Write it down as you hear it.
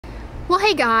Well,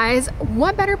 hey guys,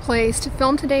 what better place to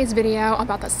film today's video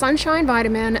about the sunshine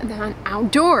vitamin than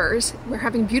outdoors? We're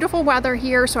having beautiful weather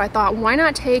here, so I thought, why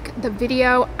not take the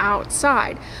video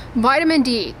outside? Vitamin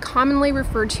D, commonly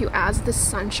referred to as the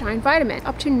sunshine vitamin.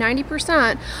 Up to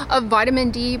 90% of vitamin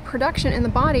D production in the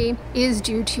body is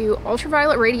due to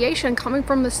ultraviolet radiation coming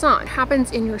from the sun. It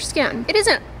happens in your skin. It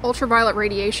isn't ultraviolet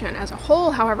radiation as a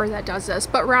whole, however, that does this,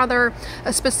 but rather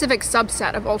a specific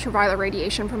subset of ultraviolet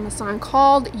radiation from the sun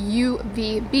called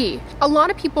UVB. A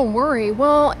lot of people worry,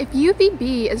 well, if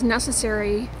UVB is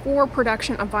necessary for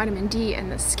production of vitamin D in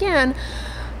the skin,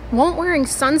 won't wearing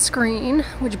sunscreen,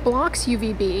 which blocks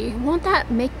UVB, won't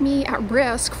that make me at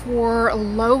risk for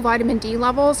low vitamin D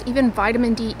levels, even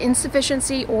vitamin D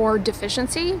insufficiency or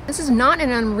deficiency? This is not an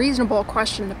unreasonable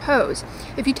question to pose.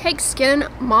 If you take skin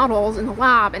models in the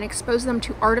lab and expose them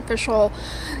to artificial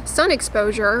sun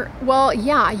exposure, well,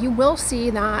 yeah, you will see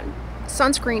that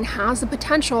sunscreen has the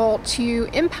potential to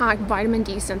impact vitamin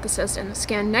D synthesis in the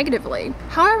skin negatively.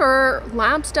 However,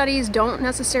 lab studies don't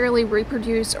necessarily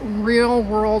reproduce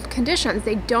real-world conditions.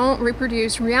 They don't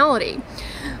reproduce reality.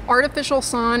 Artificial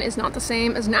sun is not the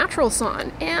same as natural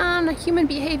sun, and human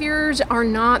behaviors are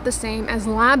not the same as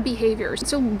lab behaviors.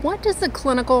 So what does the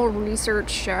clinical research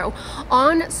show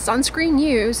on sunscreen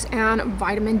use and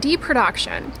vitamin D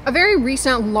production? A very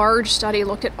recent large study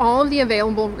looked at all of the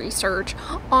available research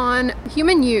on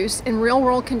human use in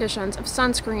real-world conditions of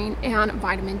sunscreen and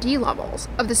vitamin D levels.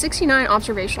 Of the 69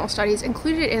 observational studies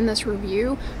included in this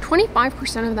review,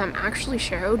 25% of them actually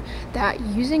showed that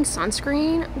using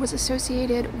sunscreen was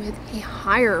associated with a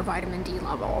higher vitamin D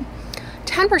level.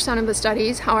 10% of the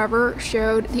studies, however,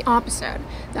 showed the opposite,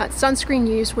 that sunscreen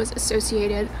use was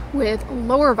associated with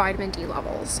lower vitamin D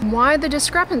levels. Why the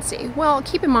discrepancy? Well,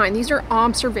 keep in mind, these are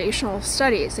observational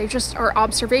studies. They just are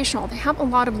observational. They have a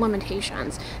lot of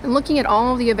limitations. And looking at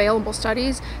all of the available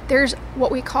studies, there's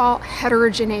what we call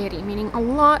heterogeneity, meaning a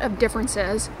lot of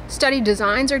differences. Study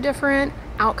designs are different,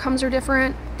 outcomes are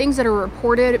different, things that are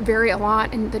reported vary a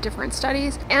lot in the different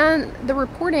studies, and the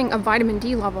reporting of vitamin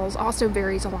D levels also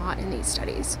varies a lot in these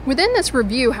studies. Within this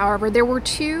review, however, there were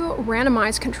two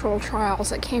randomized controlled trials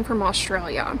that came from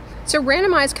Australia. So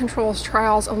randomized controlled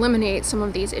trials eliminate some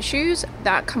of these issues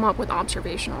that come up with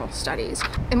observational studies.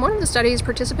 In one of the studies,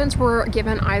 participants were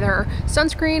given either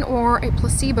sunscreen or a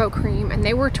placebo cream, and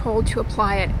they were told to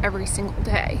apply it every single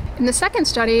day. In the second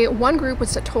study, one group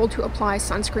was told to apply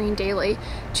sunscreen daily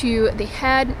to the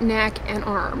head, neck, and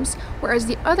arms, whereas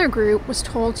the other group was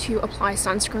told to apply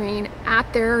sunscreen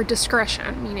at their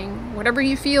discretion, meaning whatever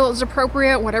you feel is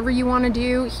appropriate, whatever you want to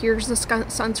do, here's the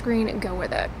sunscreen, go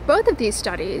with it. Both of these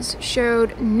studies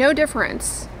showed no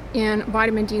difference in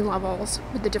vitamin D levels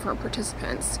with the different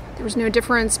participants. There was no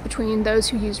difference between those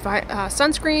who used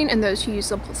sunscreen and those who used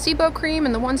the placebo cream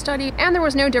in the one study, and there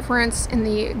was no difference in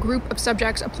the group of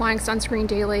subjects applying sunscreen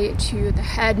daily to the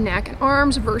head, neck, and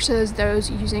arms versus those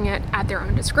using it at their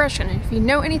own discretion. And if you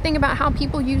know anything about how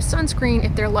people use sunscreen,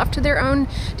 if they're left to their own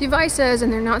devices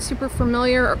and they're not super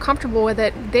familiar or comfortable with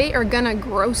it, they are gonna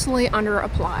grossly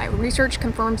under-apply. Research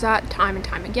confirms that time and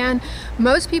time again.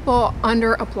 Most people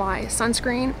under-apply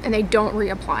sunscreen and they don't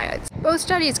reapply it. Both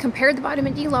studies compared the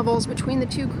vitamin D levels between the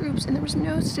two groups, and there was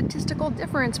no statistical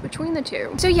difference between the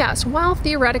two. So yes, while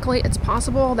theoretically it's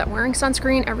possible that wearing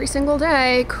sunscreen every single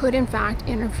day could in fact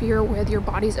interfere with your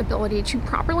body's ability to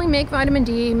properly make vitamin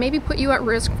D, maybe put you at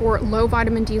risk for low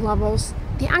vitamin D levels,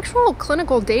 the actual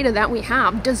clinical data that we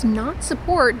have does not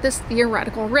support this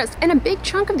theoretical risk. And a big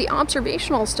chunk of the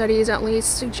observational studies, at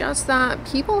least, suggest that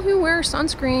people who wear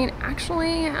sunscreen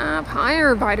actually have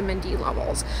higher vitamin D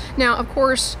levels. Now, of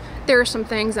course, there are some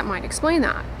things that might explain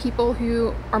that. People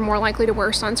who are more likely to wear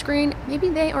sunscreen, maybe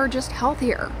they are just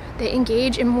healthier. They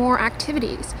engage in more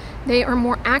activities. They are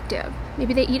more active.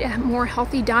 Maybe they eat a more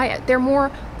healthy diet. They're more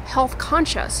health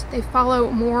conscious. They follow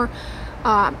more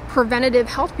preventative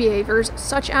health behaviors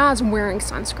such as wearing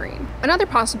sunscreen. Another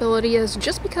possibility is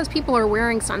just because people are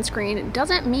wearing sunscreen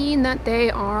doesn't mean that they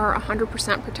are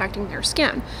 100% protecting their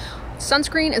skin.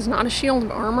 Sunscreen is not a shield of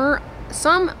armor.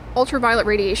 Some ultraviolet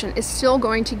radiation is still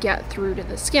going to get through to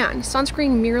the skin.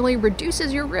 Sunscreen merely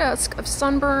reduces your risk of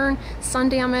sunburn, sun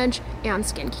damage, and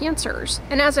skin cancers.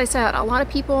 And as I said, a lot of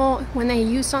people, when they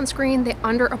use sunscreen, they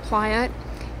under-apply it,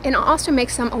 and it also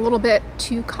makes them a little bit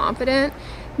too confident,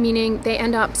 meaning they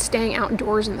end up staying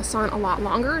outdoors in the sun a lot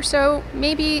longer. So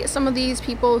maybe some of these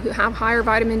people who have higher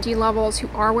vitamin D levels who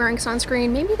are wearing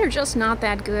sunscreen, maybe they're just not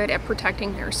that good at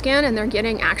protecting their skin and they're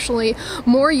getting actually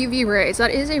more UV rays.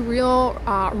 That is a real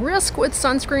risk with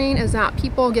sunscreen, is that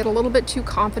people get a little bit too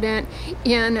confident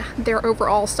in their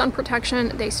overall sun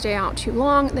protection. They stay out too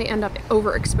long, they end up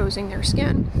overexposing their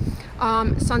skin.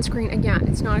 sunscreen, again,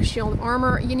 it's not a shield of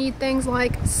armor. You need things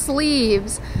like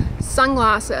sleeves,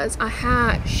 sunglasses, a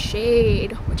hat,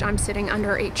 shade, which I'm sitting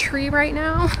under a tree right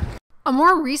now. A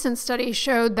more recent study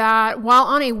showed that while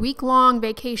on a week-long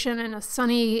vacation in a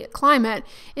sunny climate,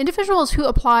 individuals who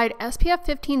applied SPF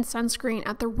 15 sunscreen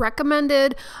at the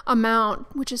recommended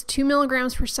amount, which is 2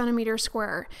 milligrams per centimeter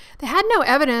square, they had no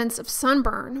evidence of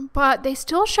sunburn, but they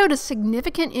still showed a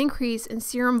significant increase in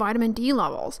serum vitamin D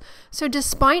levels. So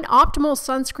despite optimal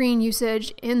sunscreen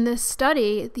usage in this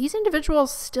study, these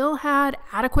individuals still had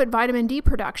adequate vitamin D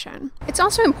production. It's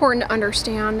also important to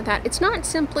understand that it's not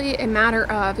simply a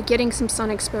matter of getting some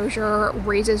sun exposure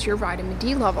raises your vitamin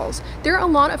D levels. There are a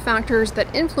lot of factors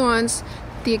that influence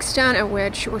the extent at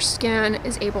which your skin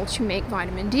is able to make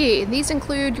vitamin D. These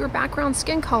include your background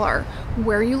skin color,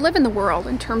 where you live in the world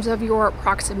in terms of your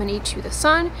proximity to the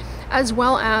sun, as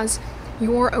well as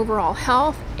your overall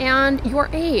health and your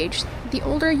age. The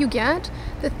older you get,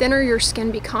 the thinner your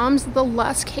skin becomes, the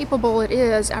less capable it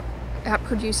is at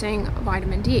producing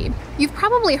vitamin D. You've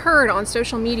probably heard on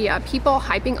social media people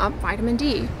hyping up vitamin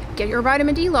D. Get your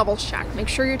vitamin D levels checked. Make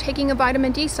sure you're taking a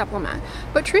vitamin D supplement.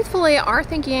 But truthfully, our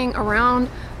thinking around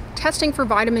testing for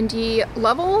vitamin D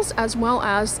levels as well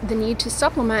as the need to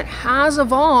supplement has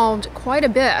evolved quite a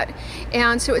bit.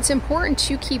 And so it's important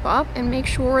to keep up and make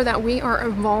sure that we are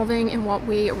evolving in what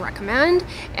we recommend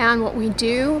and what we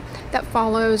do that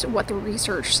follows what the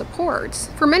research supports.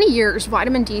 For many years,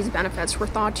 vitamin D's benefits were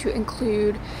thought to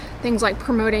include things like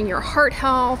promoting your heart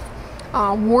health,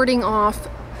 warding off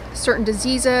certain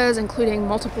diseases, including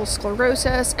multiple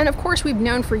sclerosis. And of course, we've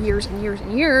known for years and years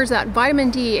and years that vitamin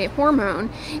D, a hormone,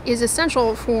 is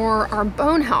essential for our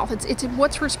bone health. It's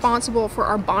what's responsible for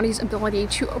our body's ability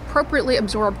to appropriately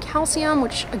absorb calcium,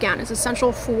 which again is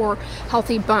essential for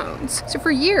healthy bones. So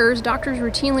for years, doctors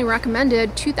routinely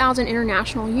recommended 2,000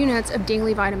 international units of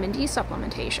daily vitamin D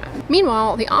supplementation.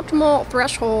 Meanwhile, the optimal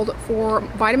threshold for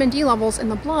vitamin D levels in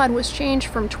the blood was changed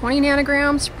from 20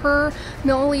 nanograms per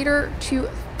milliliter to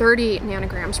 30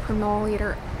 nanograms per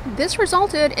milliliter. This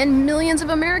resulted in millions of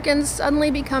Americans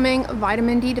suddenly becoming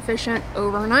vitamin D deficient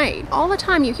overnight. All the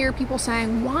time you hear people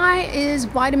saying, why is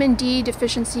vitamin D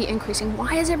deficiency increasing?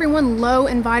 Why is everyone low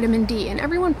in vitamin D? And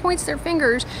everyone points their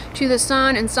fingers to the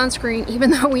sun and sunscreen,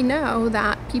 even though we know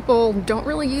that people don't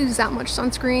really use that much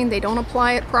sunscreen. They don't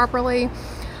apply it properly.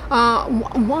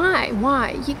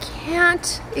 Why? You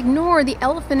can't ignore the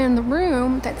elephant in the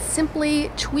room that's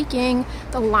simply tweaking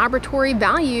the laboratory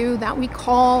value that we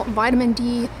call vitamin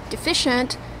D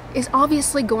deficient is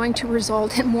obviously going to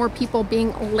result in more people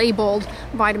being labeled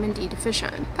vitamin D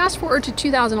deficient. Fast forward to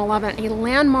 2011, a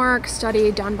landmark study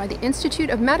done by the Institute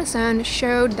of Medicine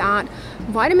showed that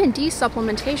vitamin D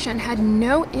supplementation had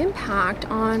no impact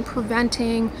on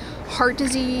preventing heart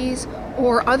disease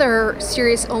or other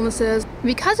serious illnesses.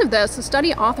 Because of this, the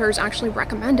study authors actually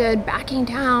recommended backing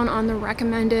down on the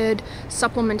recommended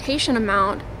supplementation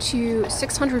amount to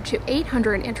 600 to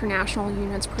 800 international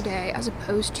units per day as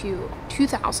opposed to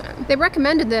 2,000. They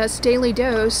recommended this daily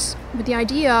dose with the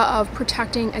idea of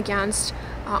protecting against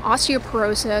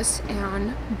osteoporosis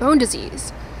and bone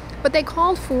disease. But they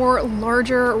called for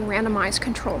larger randomized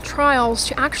controlled trials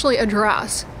to actually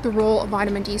address the role of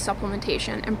vitamin D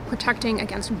supplementation and protecting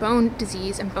against bone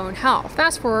disease and bone health.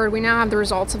 Fast forward, we now have the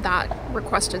results of that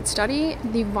requested study.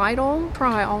 The VITAL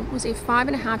trial was a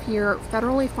 5.5-year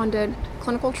federally funded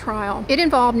clinical trial. It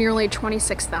involved nearly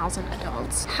 26,000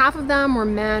 adults. Half of them were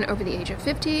men over the age of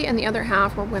 50 and the other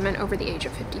half were women over the age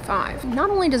of 55. Not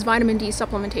only does vitamin D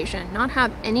supplementation not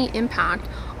have any impact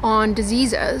on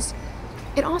diseases,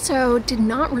 it also did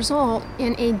not result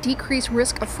in a decreased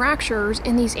risk of fractures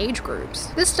in these age groups.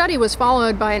 This study was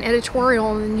followed by an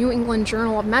editorial in the New England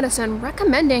Journal of Medicine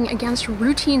recommending against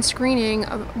routine screening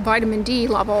of vitamin D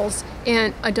levels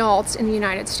in adults in the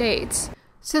United States.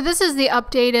 So this is the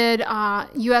updated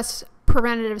U.S.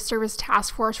 Preventive Service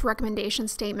Task Force recommendation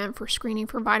statement for screening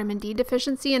for vitamin D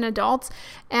deficiency in adults,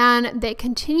 and they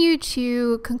continue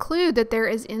to conclude that there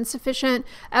is insufficient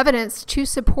evidence to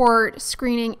support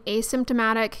screening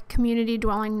asymptomatic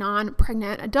community-dwelling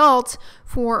non-pregnant adults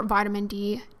for vitamin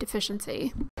D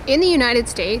deficiency. In the United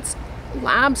States,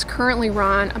 labs currently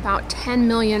run about 10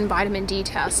 million vitamin D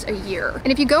tests a year. And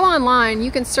if you go online,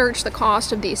 you can search the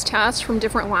cost of these tests from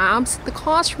different labs. The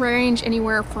costs range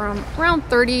anywhere from around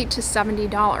 $30 to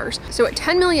 $70. So at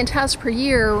 10 million tests per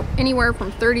year, anywhere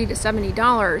from $30 to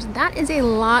 $70, that is a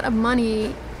lot of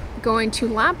money going to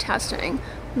lab testing,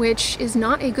 which is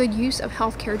not a good use of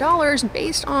healthcare dollars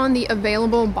based on the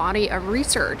available body of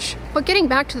research. But getting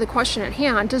back to the question at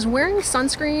hand, does wearing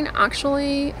sunscreen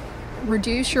actually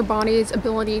reduce your body's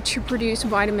ability to produce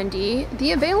vitamin D,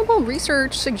 the available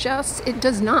research suggests it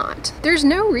does not. There's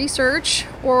no research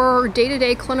or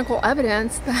day-to-day clinical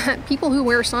evidence that people who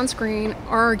wear sunscreen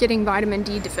are getting vitamin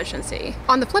D deficiency.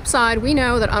 On the flip side, we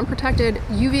know that unprotected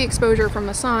UV exposure from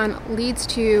the sun leads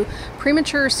to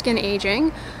premature skin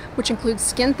aging, which includes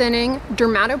skin thinning,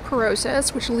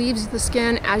 dermatoporosis, which leaves the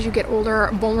skin as you get older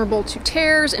vulnerable to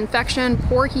tears, infection,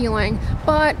 poor healing,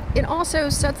 but it also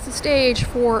sets the stage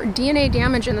for DNA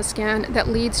damage in the skin that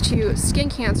leads to skin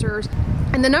cancers.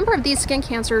 And the number of these skin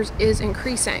cancers is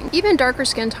increasing. Even darker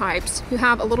skin types who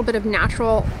have a little bit of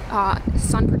natural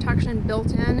sun protection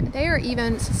built in, they are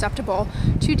even susceptible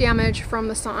to damage from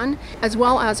the sun, as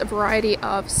well as a variety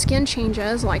of skin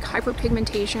changes like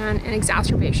hyperpigmentation and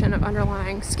exacerbation of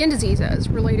underlying skin diseases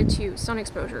related to sun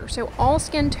exposure. So all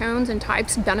skin tones and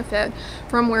types benefit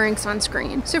from wearing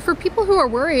sunscreen. So for people who are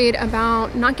worried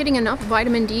about not getting enough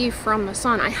vitamin D from the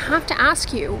sun, I have to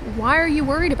ask you, why are you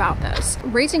worried about this?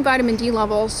 Raising vitamin D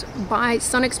levels by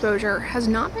sun exposure has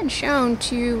not been shown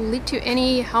to lead to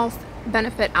any health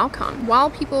benefit outcome. While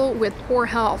people with poor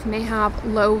health may have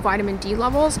low vitamin D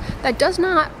levels, that does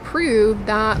not prove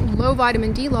that low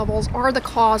vitamin D levels are the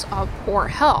cause of poor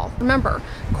health. Remember,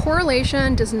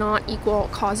 correlation does not equal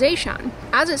causation.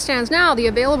 As it stands now, the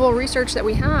available research that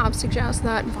we have suggests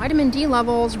that vitamin D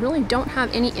levels really don't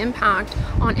have any impact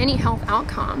on any health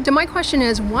outcome. So my question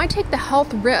is, why take the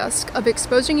health risk of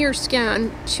exposing your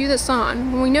skin to the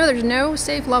sun when we know there's no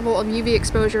safe level of UV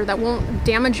exposure that won't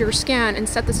damage your skin and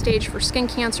set the stage for skin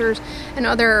cancers and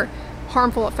other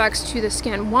harmful effects to the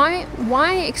skin?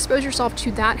 Why expose yourself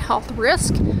to that health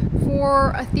risk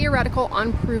for a theoretical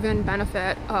unproven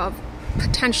benefit of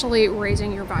potentially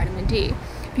raising your vitamin D?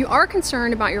 If you are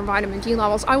concerned about your vitamin D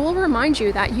levels, I will remind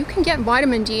you that you can get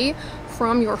vitamin D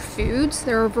from your foods.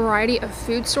 There are a variety of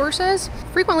food sources.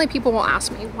 Frequently people will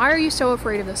ask me, why are you so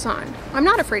afraid of the sun? I'm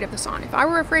not afraid of the sun. If I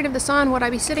were afraid of the sun, would I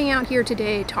be sitting out here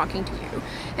today talking to you?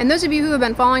 And those of you who have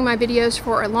been following my videos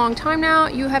for a long time now,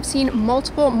 you have seen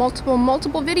multiple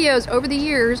videos over the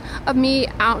years of me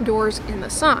outdoors in the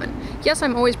sun. Yes,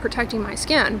 I'm always protecting my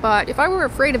skin, but if I were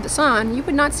afraid of the sun, you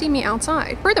would not see me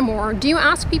outside. Furthermore, do you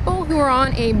ask people who are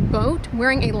on a boat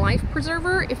wearing a life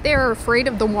preserver if they are afraid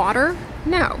of the water?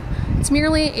 No. It's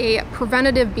merely a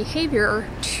preventative behavior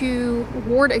to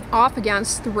ward off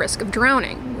against the risk of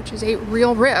drowning, which is a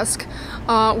real risk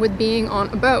with being on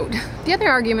a boat. The other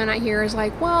argument I hear is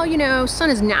like, well, you know, sun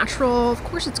is natural, of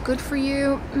course it's good for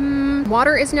you.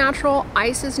 Water is natural,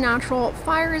 ice is natural,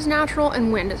 fire is natural,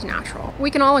 and wind is natural.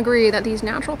 We can all agree that these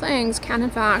natural things can in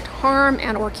fact harm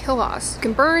and or kill us. You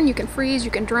can burn, you can freeze,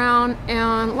 you can drown,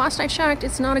 and last I checked,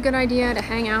 it's not a good idea to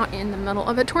hang out in the middle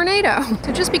of a tornado.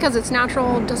 So just because it's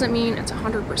natural doesn't mean it's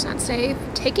 100% safe.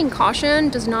 Taking caution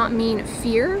does not mean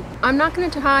fear. I'm not going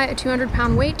to tie a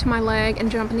 200-pound weight to my leg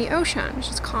and jump in the ocean. It's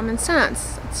just common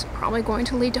sense. It's probably going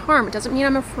to lead to harm. It doesn't mean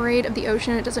I'm afraid of the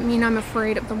ocean. It doesn't mean I'm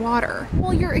afraid of the water.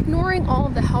 Well, you're ignoring all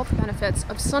of the health benefits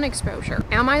of sun exposure.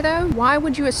 Am I though? Why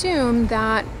would you assume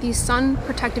that these sun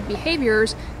protective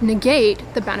behaviors negate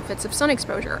the benefits of sun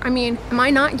exposure? I mean, am I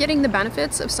not getting the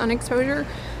benefits of sun exposure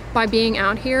by being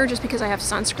out here just because I have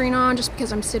sunscreen on, just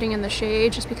because I'm sitting in the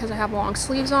shade, just because I have long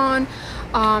sleeves on,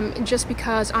 just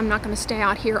because I'm not going to stay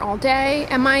out here all day?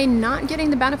 Am I not getting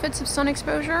the benefits of sun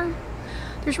exposure?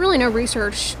 There's really no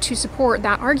research to support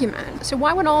that argument. So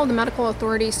why would all of the medical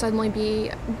authorities suddenly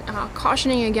be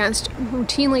cautioning against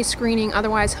routinely screening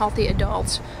otherwise healthy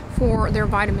adults for their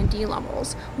vitamin D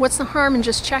levels? What's the harm in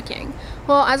just checking?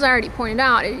 Well, as I already pointed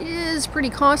out, it is pretty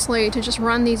costly to just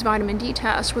run these vitamin D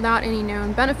tests without any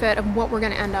known benefit of what we're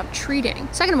going to end up treating.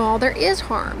 Second of all, there is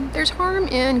harm. There's harm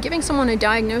in giving someone a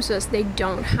diagnosis they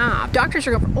don't have. Doctors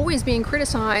are always being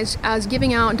criticized as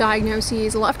giving out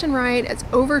diagnoses left and right, as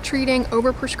over-treating,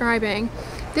 over-prescribing.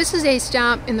 This is a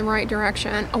step in the right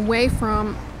direction, away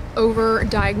from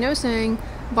over-diagnosing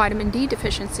vitamin D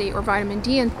deficiency or vitamin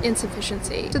D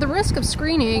insufficiency. So the risk of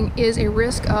screening is a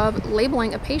risk of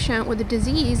labeling a patient with a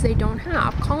disease they don't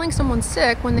have, calling someone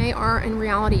sick when they are in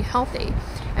reality healthy.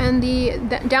 And the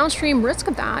downstream risk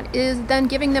of that is then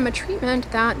giving them a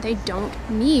treatment that they don't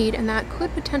need and that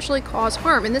could potentially cause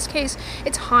harm. In this case,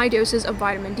 it's high doses of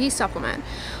vitamin D supplement.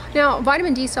 Now,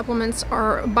 vitamin D supplements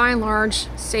are by and large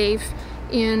safe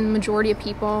in majority of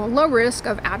people, low risk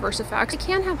of adverse effects. It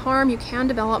can have harm. You can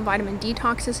develop vitamin D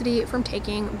toxicity from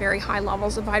taking very high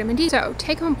levels of vitamin D. So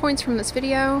take home points from this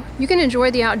video: you can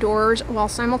enjoy the outdoors while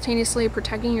simultaneously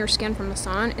protecting your skin from the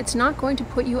sun. It's not going to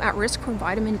put you at risk for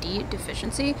vitamin D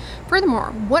deficiency.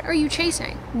 Furthermore, what are you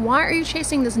chasing? Why are you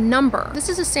chasing this number? This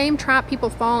is the same trap people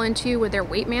fall into with their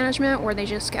weight management, where they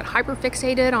just get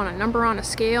hyperfixated on a number on a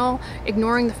scale,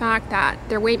 ignoring the fact that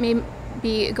their weight may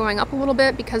be going up a little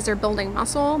bit because they're building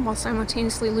muscle while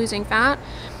simultaneously losing fat.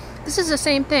 This is the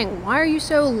same thing. Why are you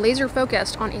so laser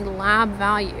focused on a lab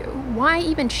value? Why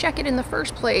even check it in the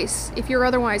first place if you're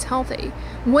otherwise healthy?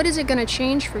 What is it going to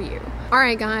change for you? All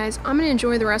right, guys, I'm going to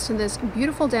enjoy the rest of this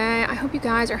beautiful day. I hope you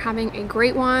guys are having a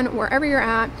great one wherever you're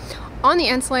at. On the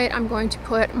end slate, I'm going to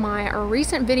put my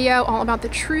recent video all about the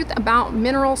truth about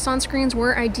mineral sunscreens,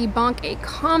 where I debunk a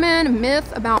common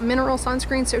myth about mineral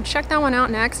sunscreens. So check that one out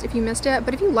next if you missed it.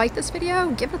 But if you like this video,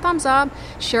 give it a thumbs up,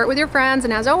 share it with your friends,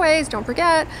 and as always, don't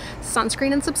forget,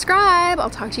 sunscreen and subscribe.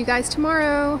 I'll talk to you guys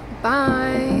tomorrow.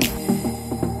 Bye.